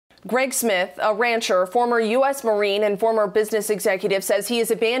Gregg Smith, a rancher, former U.S. Marine and former business executive, says he is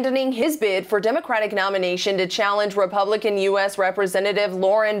abandoning his bid for Democratic nomination to challenge Republican U.S. Representative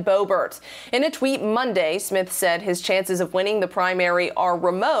Lauren Boebert. In a tweet Monday, Smith said his chances of winning the primary are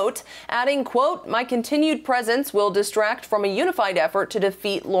remote, adding, quote, "My continued presence will distract from a unified effort to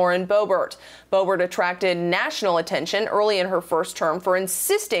defeat Lauren Boebert." Boebert attracted national attention early in her first term for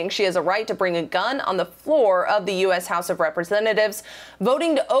insisting she has a right to bring a gun on the floor of the U.S. House of Representatives,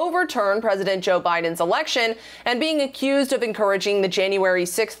 voting to overturn President Joe Biden's election, and being accused of encouraging the January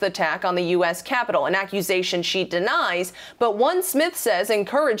 6th attack on the U.S. Capitol, an accusation she denies, but one Smith says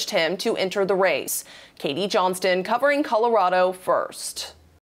encouraged him to enter the race. Katie Johnston covering Colorado First.